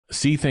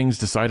see things,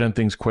 decide on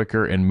things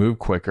quicker, and move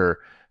quicker.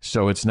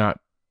 So it's a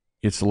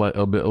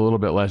little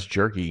bit less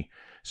jerky.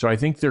 So I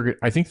think they're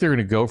going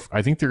to go.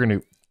 I think they're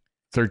going to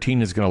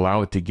 13 is going to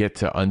allow it to get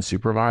to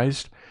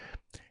unsupervised.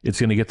 It's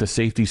going to get the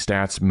safety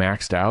stats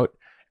maxed out,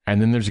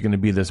 and then there's going to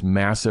be this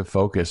massive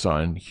focus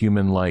on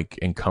human-like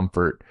and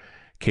comfort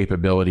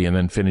capability, and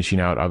then finishing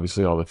out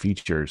obviously all the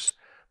features.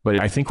 But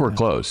I think we're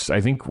close.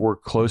 I think we're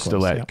close to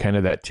that kind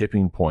of that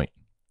tipping point.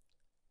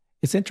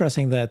 It's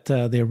interesting that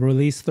they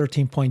released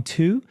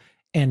 13.2,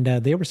 and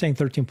they were saying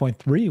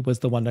 13.3 was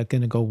the one that's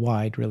going to go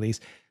wide release.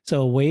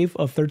 So a wave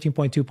of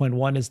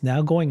 13.2.1 is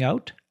now going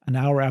out an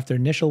hour after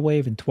initial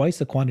wave and twice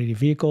the quantity of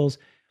vehicles.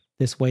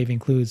 This wave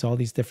includes all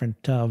these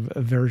different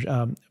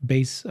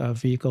base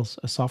vehicles,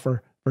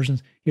 software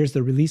versions. Here's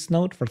the release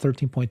note for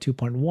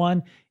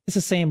 13.2.1. It's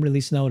the same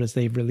release note as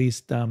they've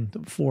released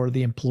for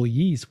the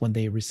employees when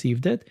they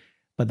received it.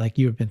 But like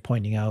you've been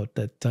pointing out,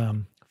 that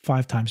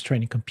 5 times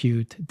training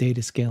compute,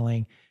 data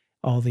scaling,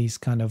 all these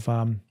kind of,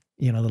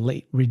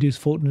 the reduced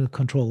photon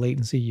control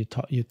latency.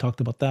 You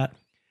talked about that.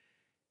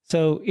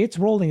 So it's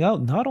rolling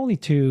out not only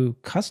to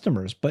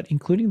customers, but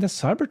including the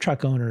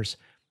Cybertruck owners.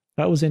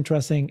 That was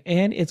interesting.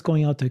 And it's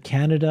going out to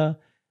Canada.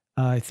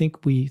 I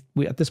think we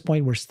at this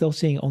point, we're still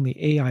seeing only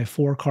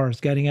AI4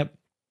 cars getting it.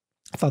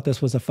 I thought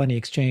this was a funny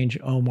exchange.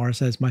 Omar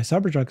says, my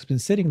Cybertruck's been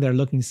sitting there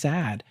looking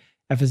sad.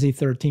 FSD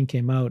 13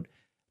 came out.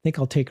 I think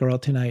I'll take her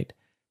out tonight.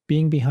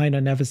 Being behind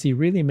on FSD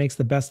really makes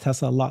the best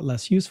Tesla a lot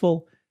less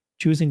useful.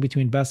 Choosing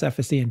between best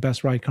FSD and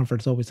best ride comfort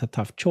is always a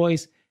tough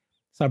choice.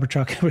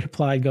 Cybertruck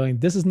replied going,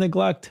 this is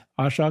neglect.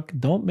 Ashok,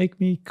 don't make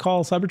me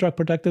call Cybertruck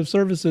Protective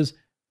Services.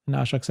 And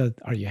Ashok said,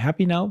 are you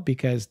happy now?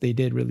 Because they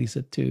did release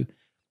it to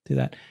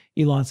that.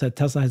 Elon said,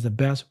 Tesla has the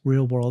best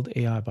real world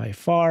AI by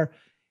far.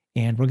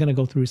 And we're going to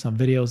go through some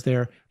videos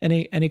there.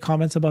 Any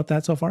comments about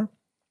that so far?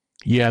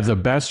 Yeah, the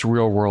best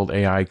real world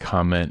AI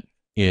comment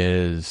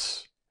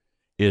is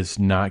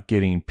not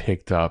getting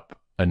picked up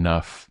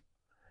enough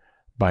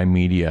by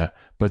media,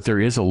 but there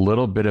is a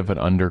little bit of an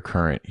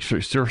undercurrent. So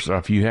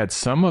if you had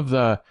some of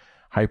the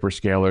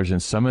hyperscalers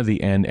and some of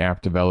the end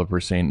app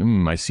developers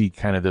saying, I see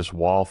kind of this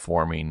wall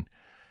forming,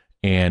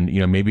 and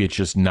maybe it's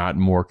just not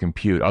more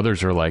compute.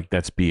 Others are like,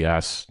 that's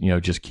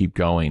BS, just keep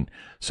going.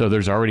 So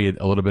there's already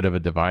a little bit of a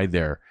divide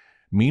there.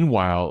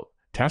 Meanwhile,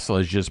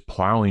 Tesla is just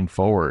plowing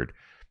forward.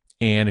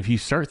 And if you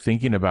start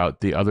thinking about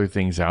the other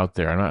things out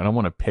there, and I don't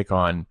want to pick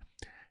on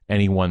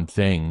any one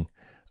thing,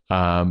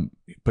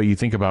 but you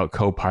think about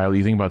Copilot,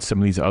 you think about some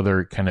of these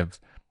other kind of,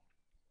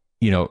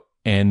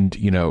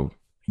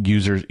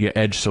 users,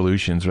 edge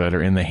solutions that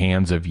are in the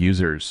hands of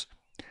users.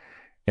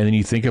 And then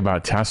you think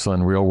about Tesla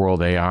and real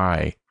world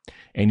AI,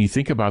 and you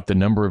think about the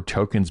number of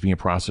tokens being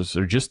processed,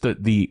 or just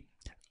the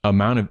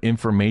amount of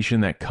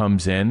information that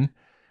comes in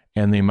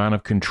and the amount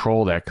of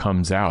control that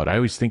comes out. I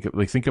always think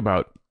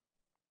about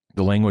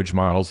the language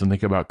models and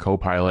think about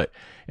Copilot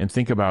and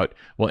think about,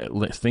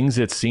 things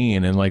it's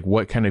seeing and like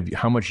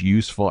how much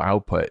useful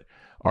output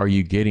are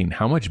you getting?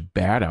 How much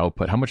bad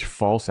output, how much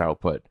false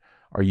output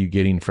are you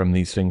getting from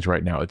these things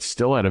right now? It's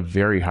still at a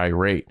very high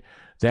rate.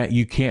 That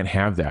you can't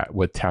have that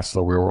with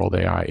Tesla real world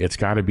AI. It's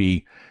got to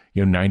be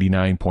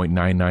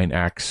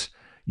 99.99x,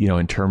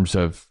 in terms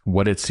of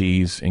what it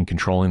sees and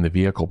controlling the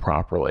vehicle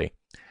properly.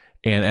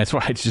 And that's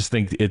why I just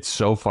think it's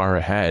so far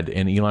ahead.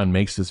 And Elon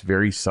makes this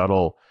very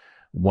subtle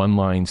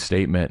one-line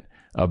statement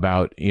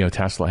about,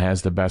 Tesla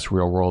has the best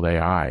real world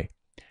AI.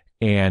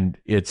 And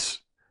it's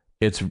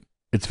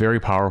very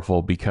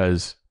powerful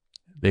because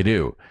they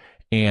do.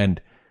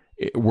 And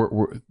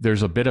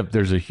there's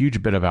a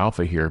huge bit of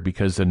alpha here,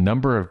 because the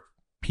number of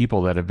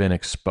people that have been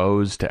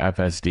exposed to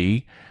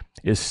FSD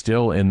is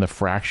still in the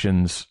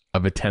fractions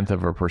of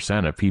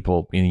 0.1% of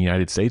people in the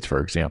United States, for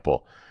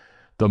example.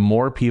 The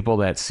more people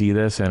that see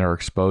this and are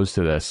exposed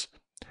to this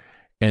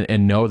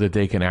and know that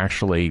they can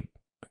actually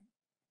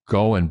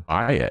go and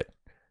buy it,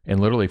 and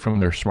literally from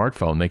their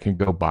smartphone, they can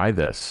go buy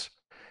this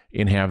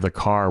and have the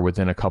car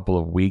within a couple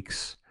of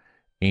weeks,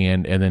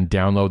 and then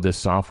download this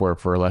software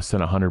for less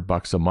than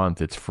 $100 a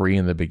month. It's free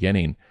in the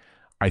beginning.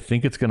 I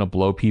think it's going to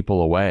blow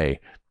people away.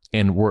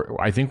 And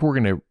I think the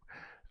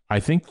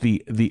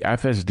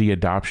FSD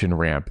adoption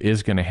ramp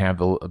is going to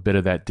have a bit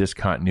of that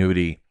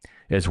discontinuity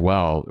as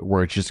well,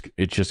 where it's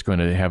just going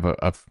to have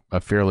a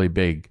fairly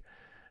big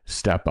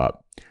step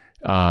up.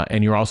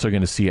 And you're also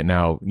going to see it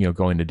now,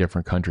 going to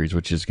different countries,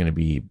 which is going to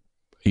be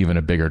even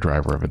a bigger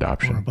driver of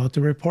adoption. We're about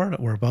to report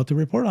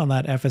on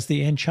that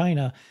FSD in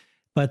China.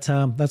 But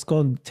let's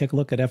go and take a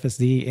look at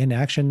FSD in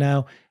action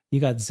now.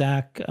 You got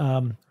Zach,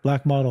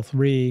 Black Model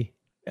 3.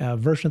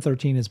 Version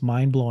 13 is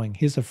mind-blowing.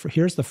 Here's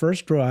the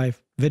first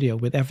drive video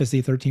with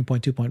FSD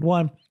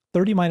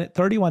 13.2.1,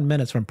 31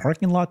 minutes from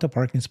parking lot to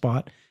parking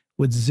spot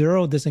with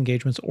 0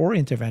 disengagements or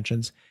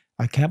interventions.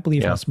 I can't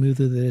believe how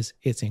smooth it is.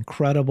 It's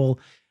incredible.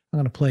 I'm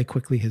going to play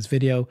quickly his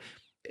video.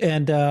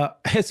 And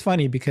it's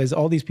funny because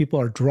all these people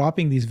are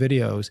dropping these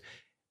videos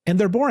and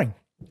they're boring.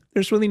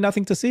 There's really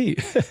nothing to see.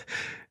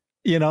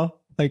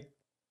 Like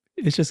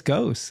it just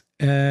goes.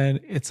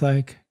 And it's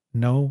like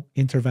no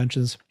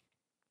interventions.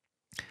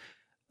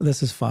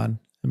 This is fun.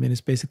 I mean,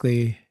 it's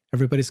basically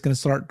everybody's going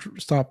to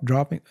start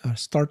dropping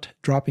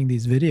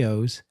these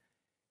videos,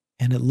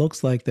 and it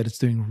looks like that it's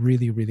doing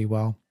really, really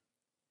well.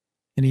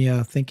 Any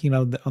thinking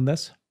on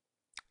this?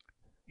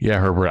 Yeah,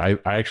 Herbert, I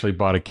actually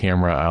bought a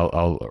camera.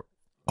 I'll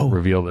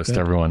reveal this to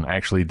everyone. I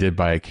actually did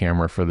buy a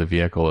camera for the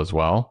vehicle as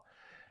well.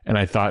 And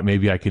I thought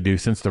maybe I could do,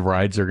 since the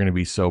rides are going to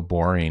be so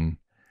boring,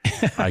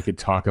 I could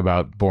talk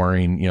about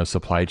boring,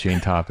 supply chain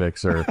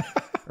topics or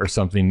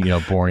something,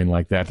 boring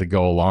like that to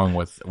go along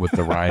with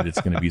the ride.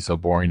 It's going to be so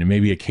boring, and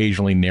maybe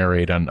occasionally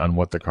narrate on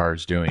what the car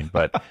is doing.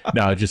 But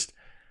no, just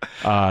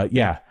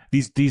yeah,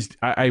 these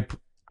I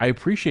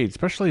appreciate,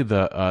 especially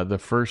the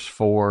first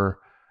four,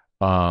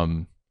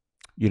 Omar,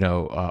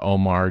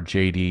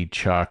 JD,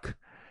 Chuck,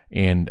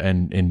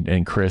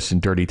 and Chris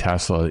and Dirty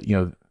Tesla.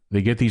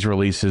 They get these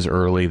releases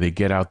early. They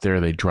get out there,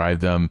 they drive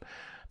them,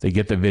 they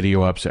get the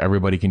video up so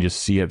everybody can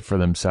just see it for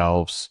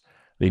themselves.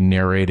 They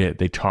narrate it,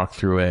 they talk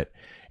through it,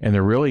 and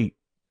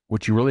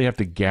what you really have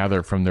to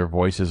gather from their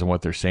voices and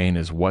what they're saying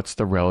is what's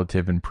the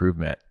relative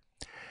improvement,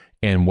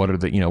 and what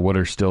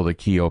are still the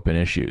key open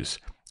issues.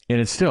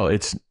 And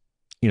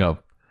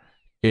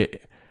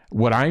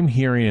what I'm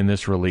hearing in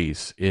this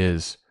release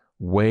is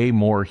way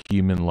more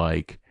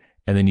human-like.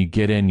 And then you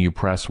get in, you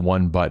press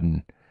one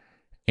button,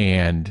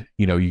 and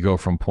you go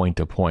from point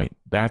to point.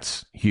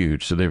 That's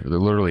huge. So they're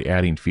literally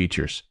adding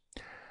features.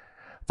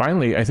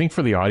 Finally, I think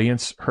for the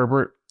audience,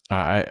 Herbert,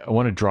 I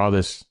want to draw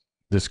this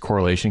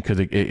correlation because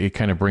it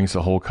kind of brings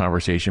the whole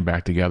conversation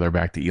back together,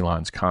 back to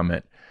Elon's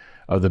comment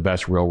of the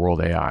best real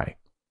world AI.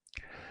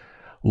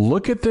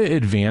 Look at the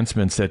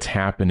advancements that's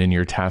happened in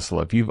your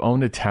Tesla. If you've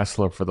owned a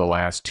Tesla for the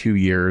last 2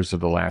 years or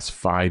the last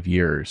 5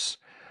 years,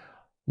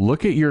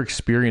 look at your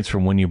experience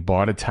from when you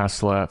bought a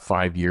Tesla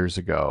 5 years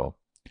ago,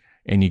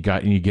 and you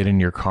get in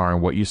your car,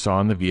 and what you saw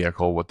in the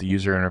vehicle, what the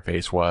user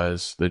interface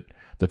was,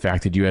 the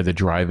fact that you had to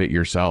drive it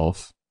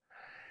yourself.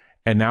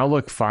 And now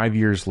look 5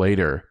 years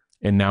later,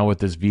 and now with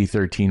this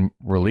V13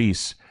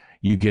 release,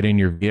 you get in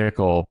your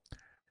vehicle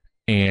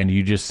and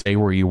you just say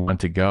where you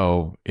want to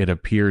go. It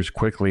appears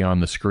quickly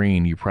on the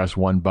screen. You press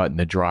one button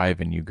to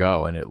drive and you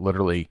go, and it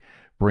literally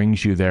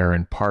brings you there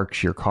and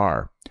parks your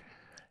car.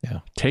 Yeah.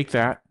 Take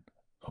that,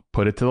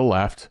 put it to the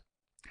left.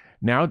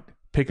 Now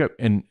pick up,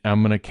 and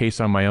I'm going to case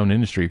on my own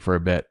industry for a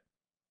bit.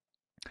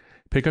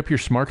 Pick up your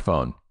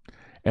smartphone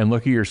and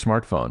look at your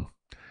smartphone.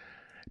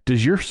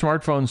 Does your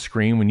smartphone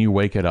screen when you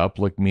wake it up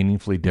look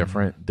meaningfully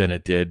different than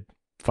it did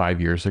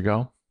 5 years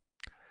ago?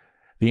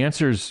 The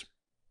answer is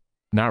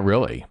not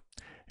really.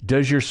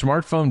 Does your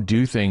smartphone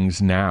do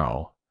things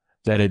now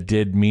that it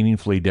did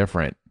meaningfully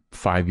different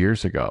 5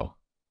 years ago?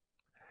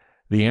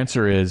 The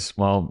answer is,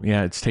 well,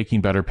 yeah, it's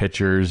taking better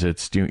pictures.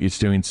 It's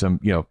doing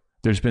some,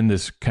 there's been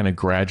this kind of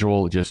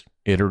gradual, just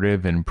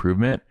iterative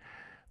improvement.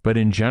 But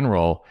in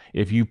general,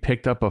 if you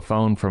picked up a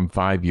phone from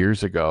 5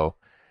 years ago,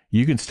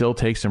 you can still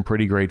take some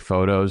pretty great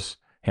photos,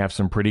 have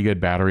some pretty good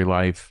battery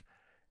life,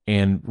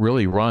 and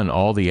really run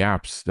all the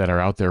apps that are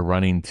out there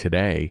running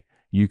today.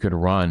 You could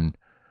run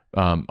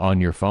on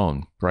your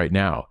phone right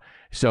now.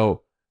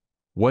 So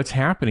what's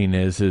happening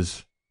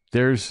is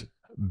there's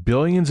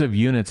billions of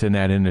units in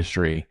that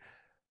industry,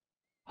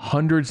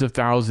 hundreds of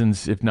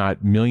thousands, if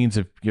not millions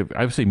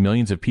I would say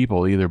millions of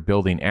people either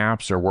building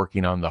apps or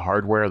working on the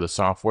hardware, the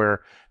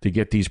software to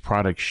get these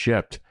products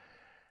shipped.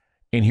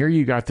 And here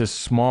you got this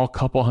small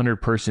couple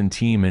 100-person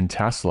team in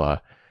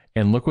Tesla,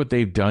 and look what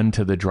they've done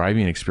to the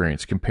driving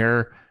experience.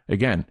 Compare,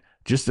 again,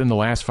 just in the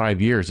last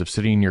 5 years of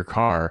sitting in your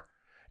car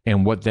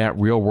and what that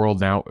real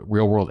world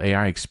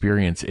AI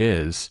experience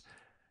is.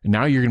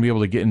 Now you're going to be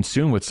able to get in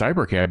soon with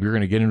Cybercab. You're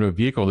going to get into a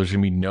vehicle. There's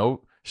going to be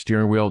no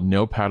steering wheel,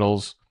 no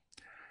pedals.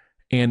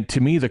 And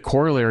to me, the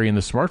corollary in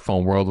the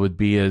smartphone world would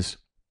be is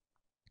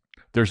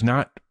there's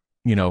not,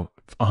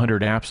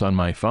 100 apps on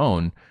my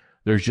phone.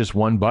 There's just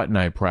one button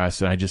I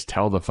press, and I just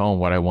tell the phone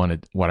what I want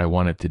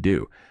it to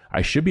do.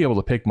 I should be able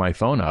to pick my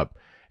phone up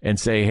and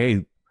say,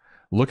 hey,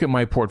 look at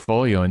my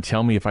portfolio and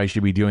tell me if I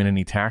should be doing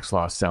any tax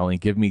loss selling.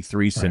 Give me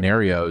 3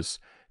 scenarios,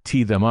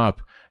 tee them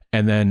up,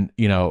 and then,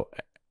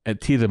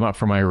 tee them up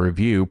for my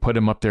review, put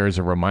them up there as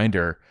a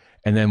reminder.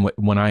 And then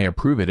when I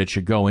approve it, it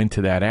should go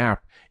into that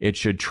app. It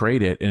should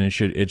trade it, and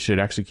it should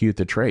execute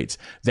the trades.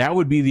 That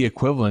would be the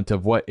equivalent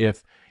of what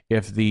if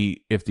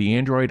the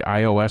Android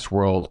iOS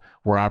world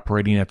were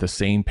operating at the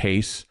same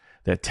pace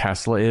that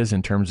Tesla is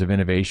in terms of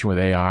innovation with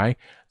AI.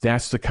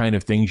 That's the kind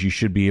of things you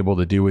should be able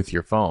to do with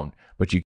your phone, but you